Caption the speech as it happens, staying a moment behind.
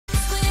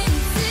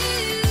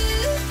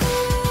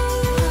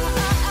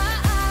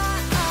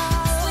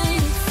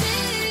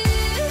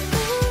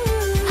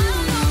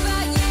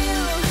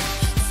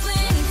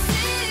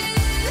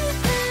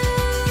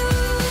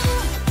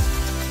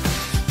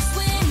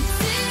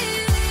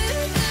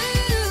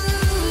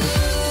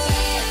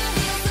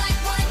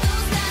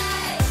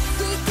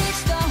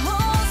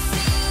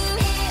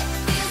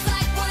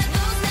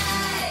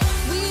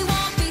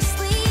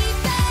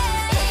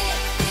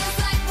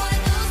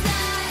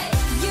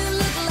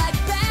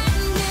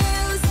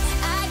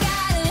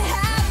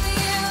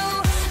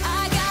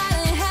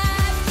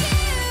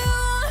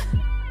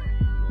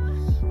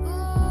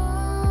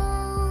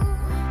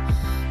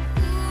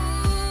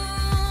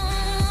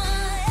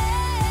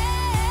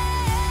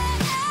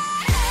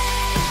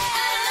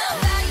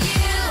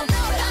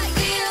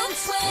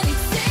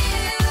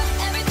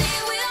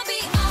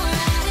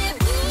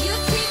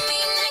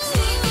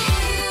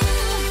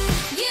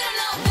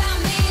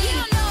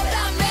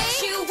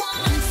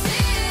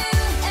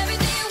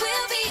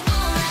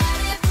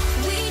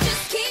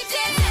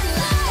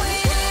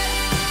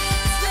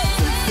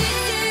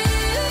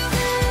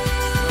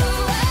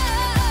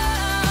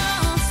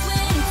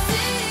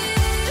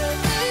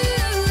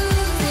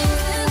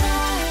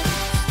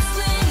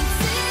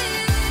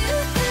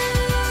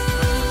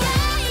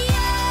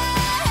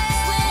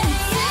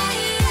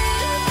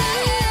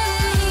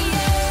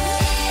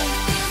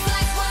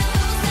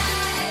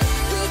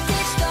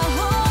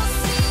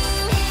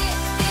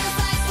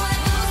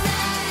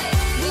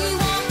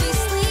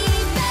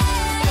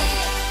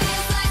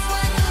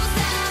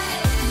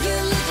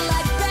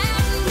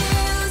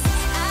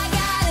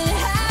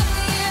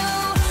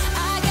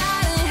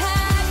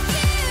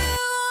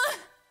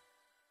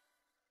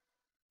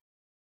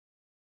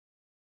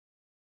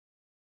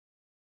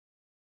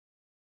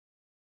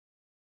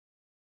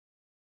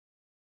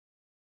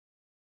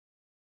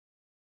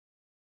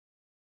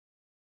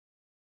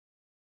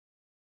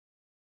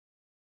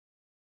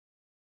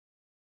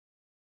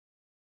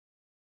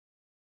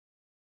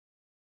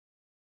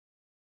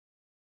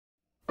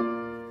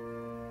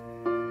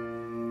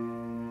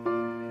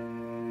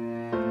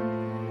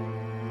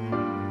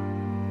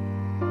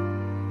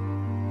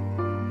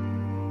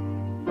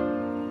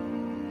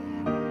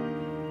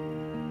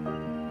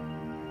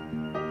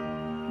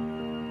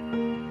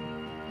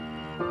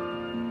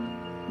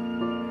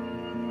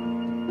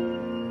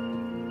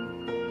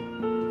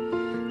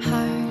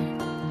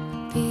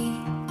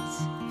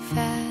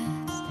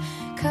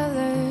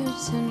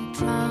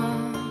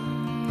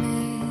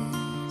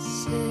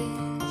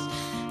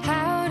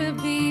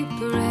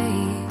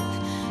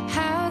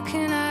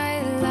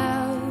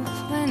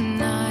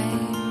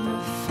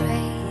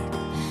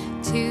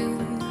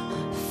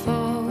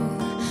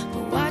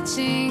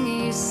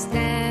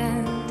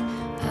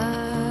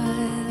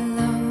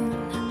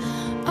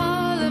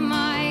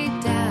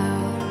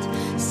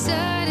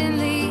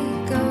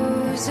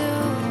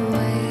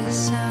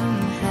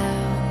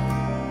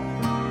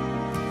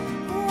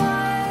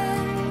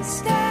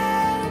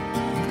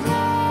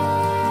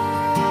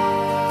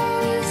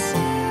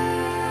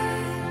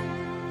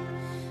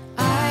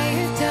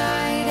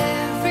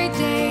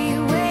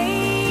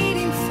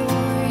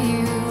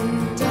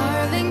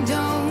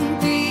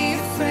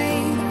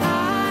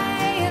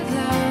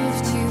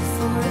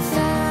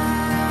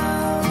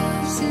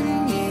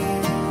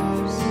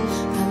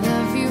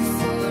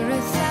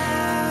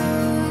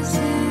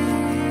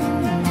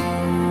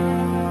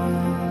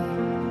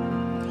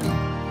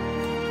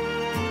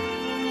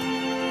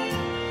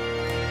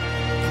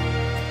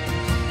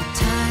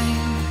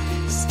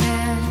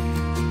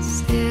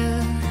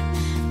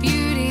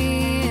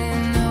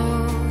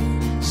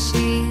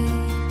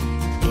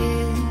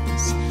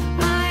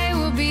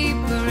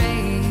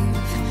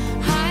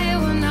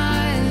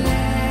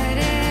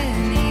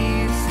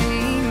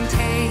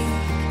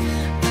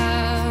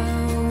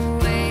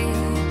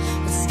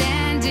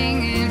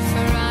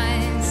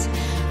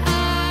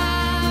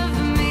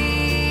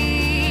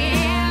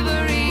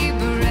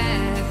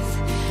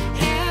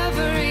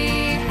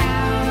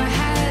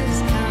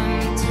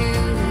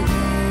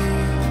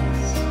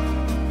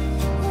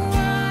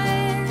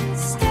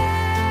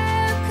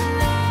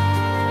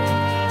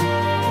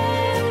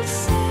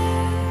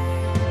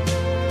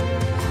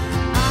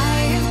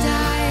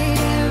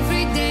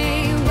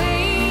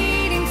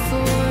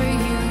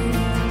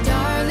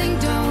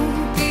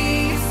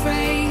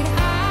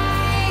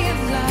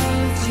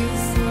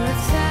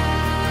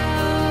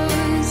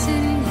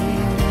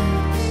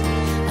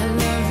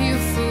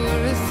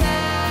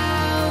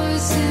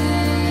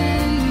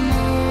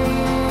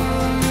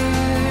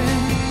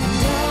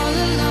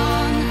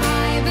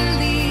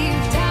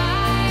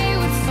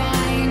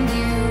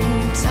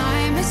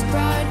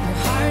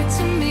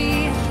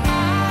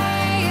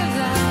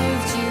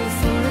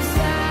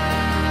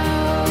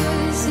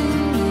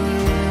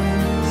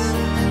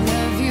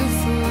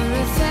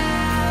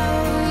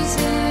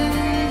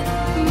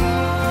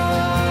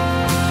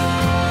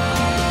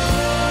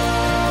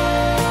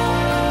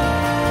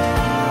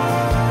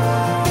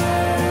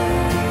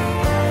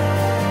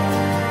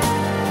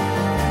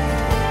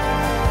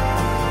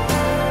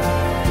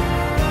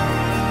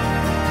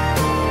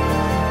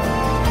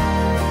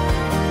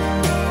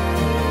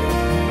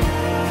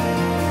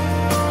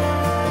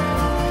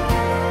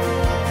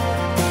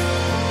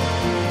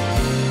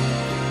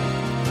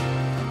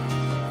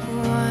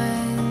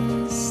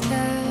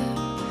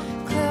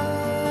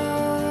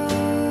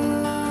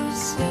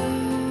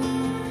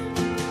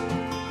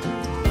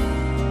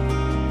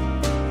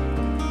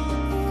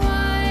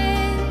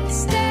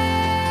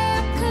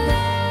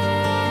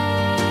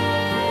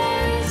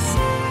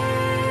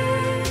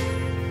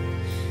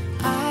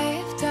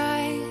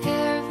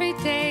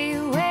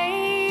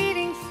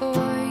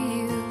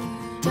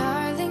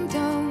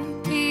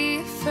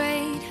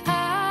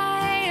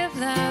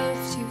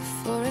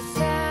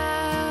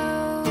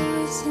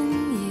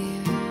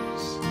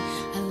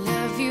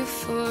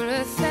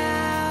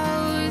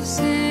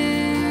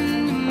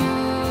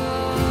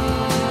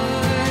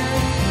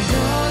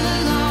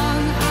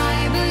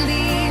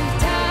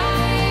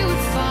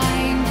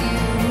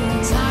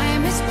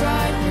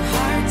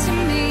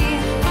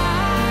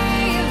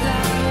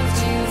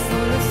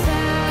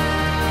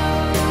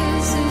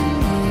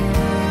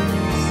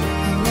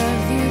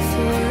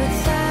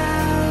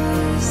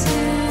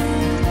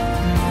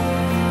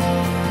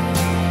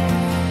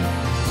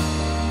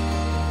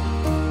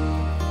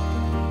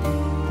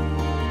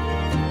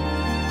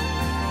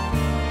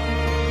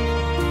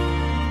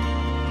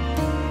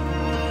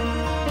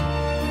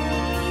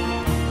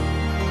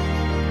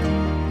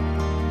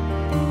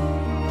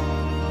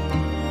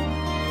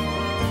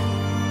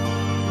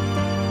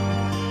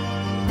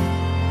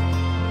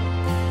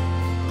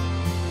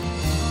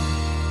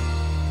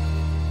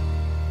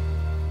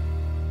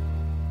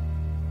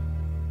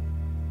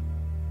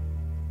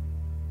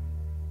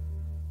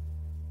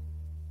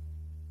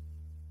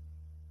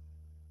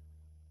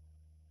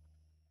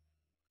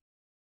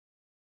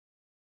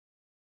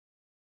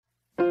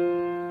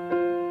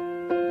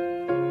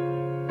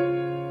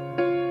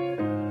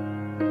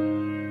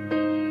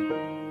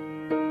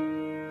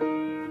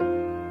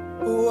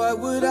What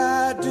would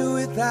I do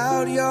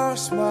without your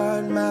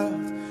smart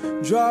mouth?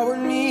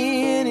 Drawing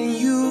me in and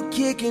you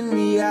kicking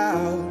me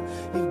out.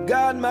 You've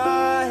got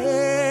my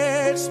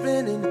head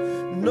spinning,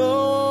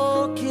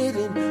 no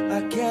kidding.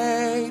 I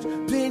can't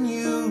pin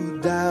you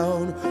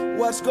down.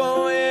 What's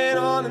going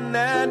on in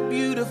that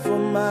beautiful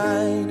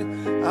mind?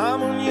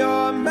 I'm on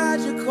your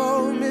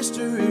magical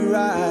mystery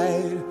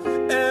ride,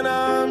 and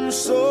I'm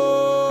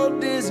so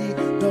dizzy,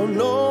 don't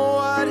know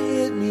what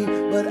hit me,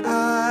 but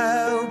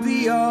I'll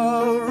be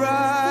alright.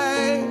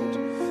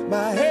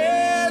 My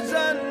head's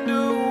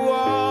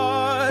underwater,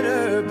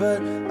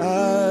 but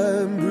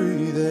I'm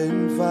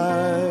breathing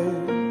fine.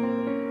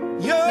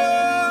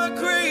 You're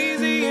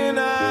crazy and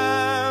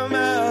I'm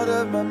out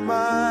of my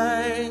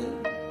mind,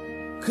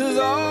 'cause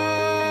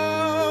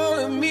all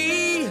of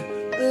me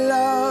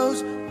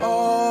loves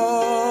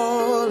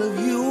all of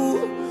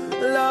you.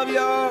 Love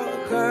your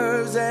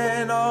curves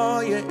and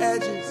all your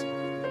edges,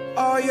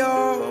 all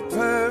your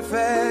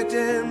perfect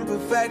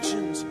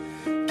imperfections.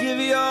 Give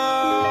your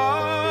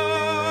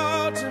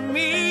all to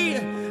me,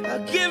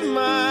 I'll give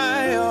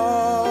my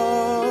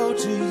all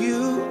to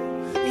you.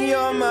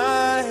 You're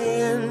my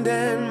end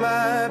and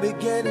my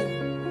beginning.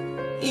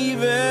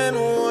 Even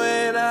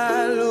when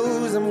I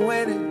lose, I'm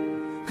winning,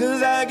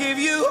 'cause I give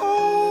you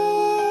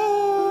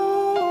all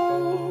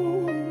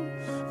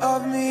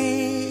of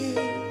me,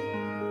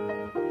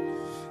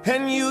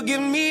 and you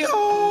give me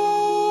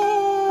all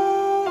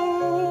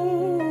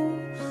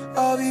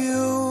of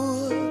you.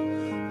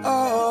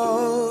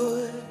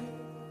 Oh,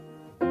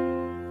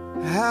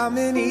 how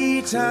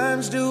many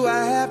times do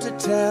I have to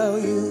tell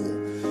you?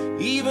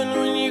 Even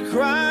when you're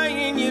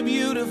crying, you're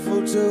beautiful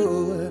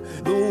too.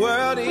 The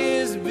world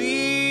is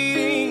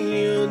beating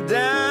you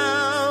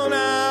down.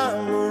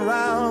 I'm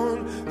around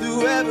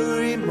through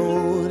every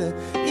mood.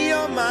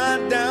 You're my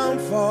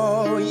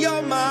downfall,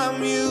 you're my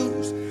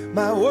muse,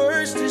 my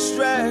worst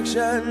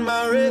distraction,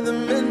 my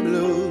rhythm and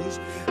blues.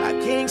 I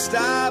can't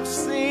stop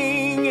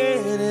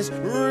singing, it's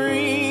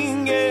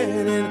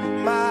ringing in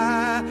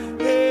my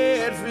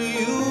head for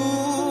you.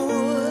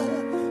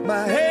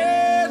 My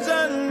head's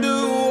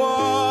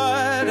underwater,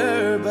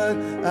 but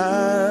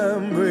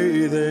I'm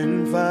breathing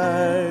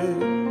fine.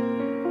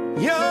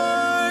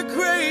 You're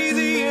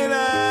crazy and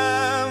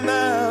I'm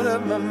out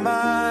of my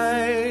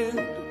mind,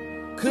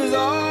 'cause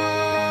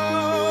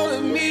all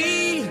of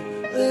me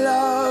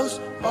loves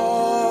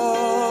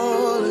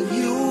all of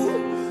you.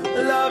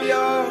 Love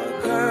your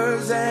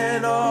curves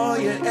and all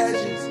your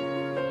edges,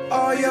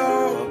 all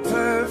your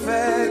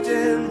perfect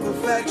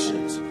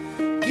imperfections.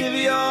 Give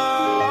your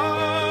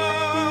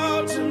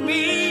all to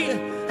me,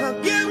 I'll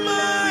give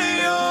my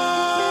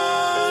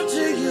all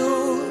to you.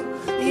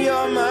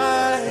 You're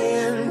my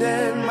end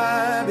and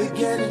my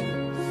beginning.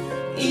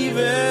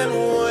 Even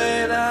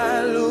when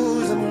I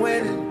lose, I'm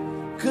winning,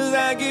 'cause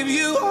I give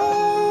you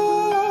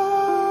all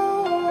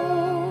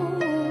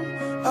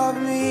of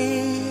me,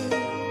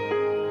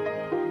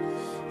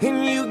 and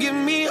you give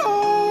me all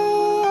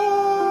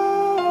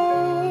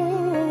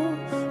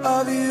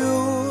of you.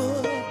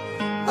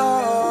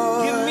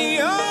 Oh, give me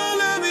all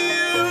of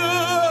you.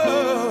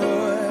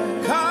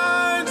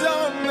 Cards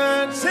on the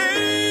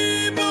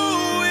table,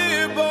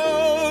 we're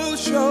both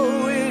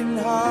showing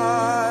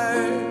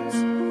hearts,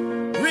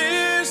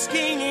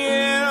 risking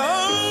it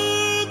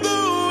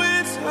although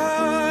it's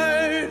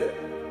hard,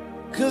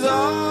 'cause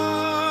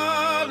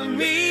all of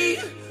me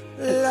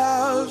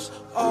loves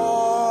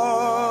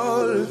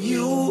all of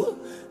you.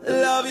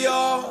 Love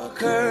your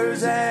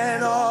curves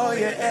and all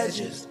your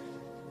edges,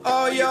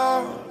 all your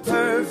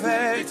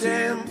perfect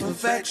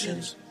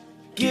imperfections.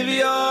 Give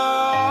your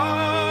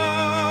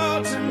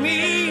all to me,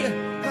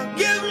 I'll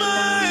give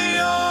my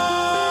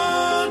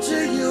all to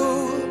you.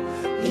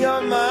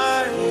 You're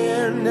my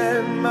end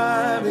and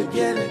my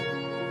beginning.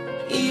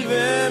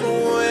 Even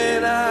when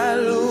I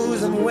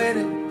lose, I'm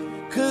winning,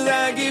 'cause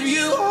I give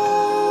you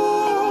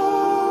all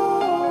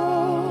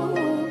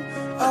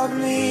of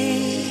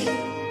me,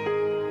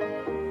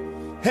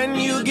 and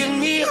you give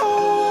me all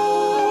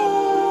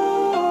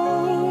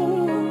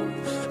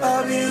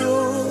of you.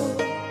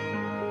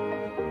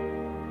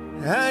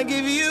 I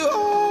give you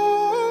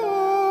all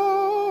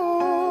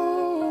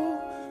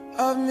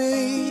of me,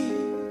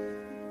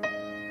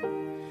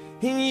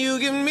 and you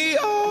give me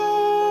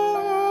all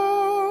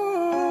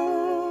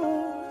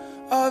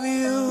of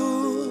you.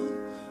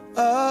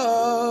 Oh.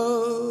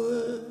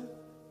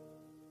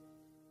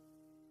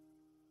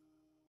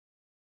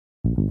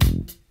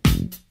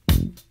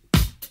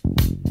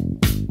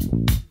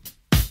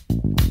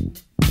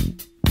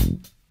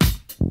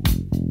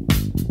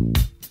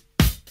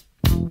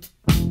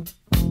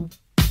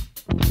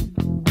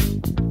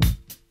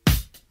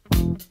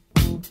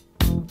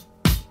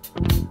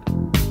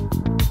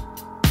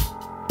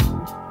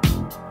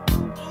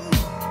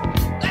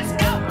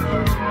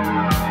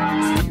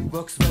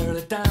 Walks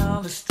barely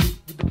down the street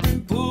with the brim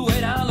pulled way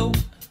down low.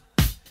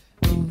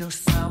 Ain't no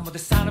sound but the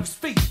sound of his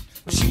feet.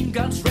 Machine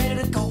guns ready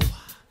to go.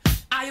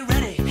 Are you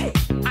ready? Hey,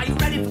 are you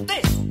ready for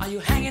this? Are you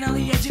hanging on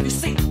the edge of your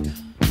seat?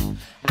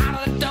 Out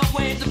of the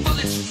doorway, the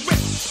bullets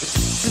rip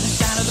to the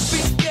sound of the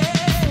beat.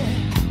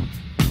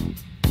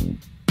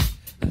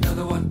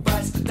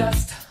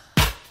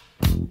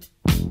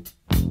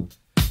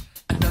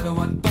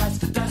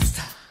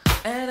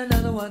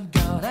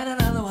 gone,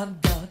 and another one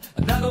gone.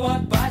 Another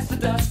one bites the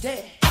dust.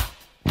 Hey,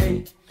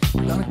 hey,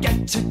 I'm gonna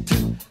get you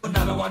too.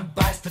 Another one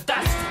bites the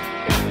dust.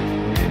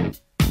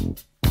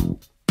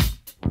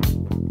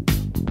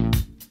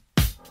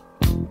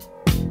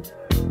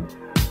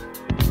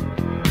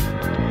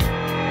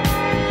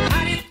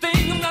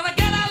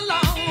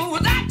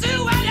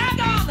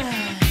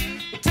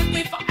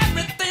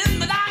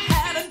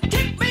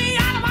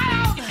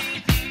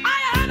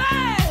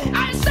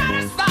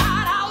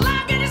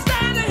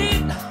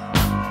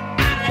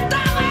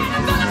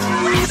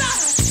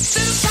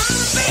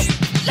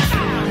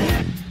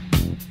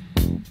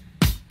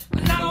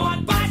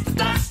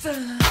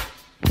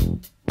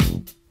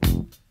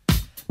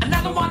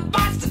 Another one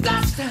bites the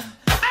dust, and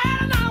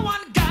another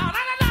one gone,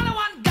 and another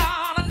one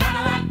gone,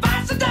 another one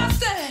bites the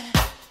dust.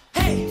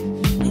 Hey,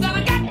 I'm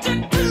gonna get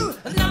you too.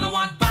 Another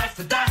one bites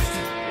the dust.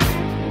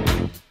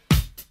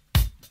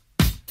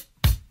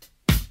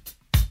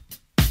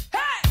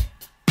 Hey!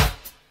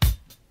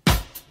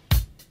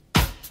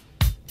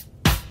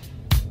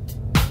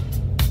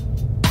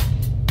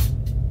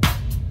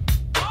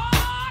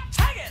 Oh,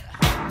 take it!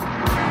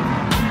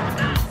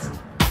 Dust!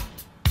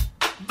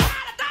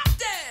 Bite the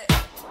dust!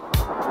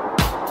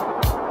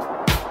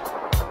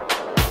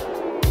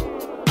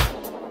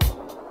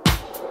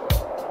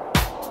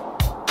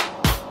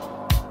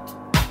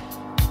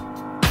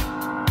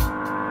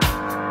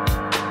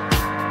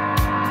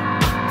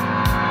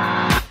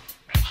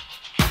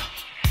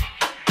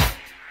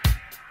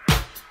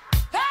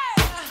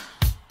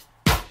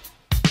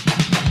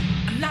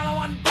 Another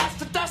one bites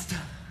the dust.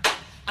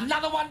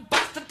 Another one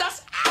bites the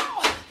dust.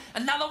 Ow!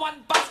 Another one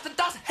bites the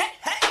dust. Hey,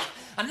 hey!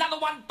 Another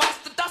one bites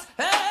the dust.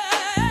 Hey!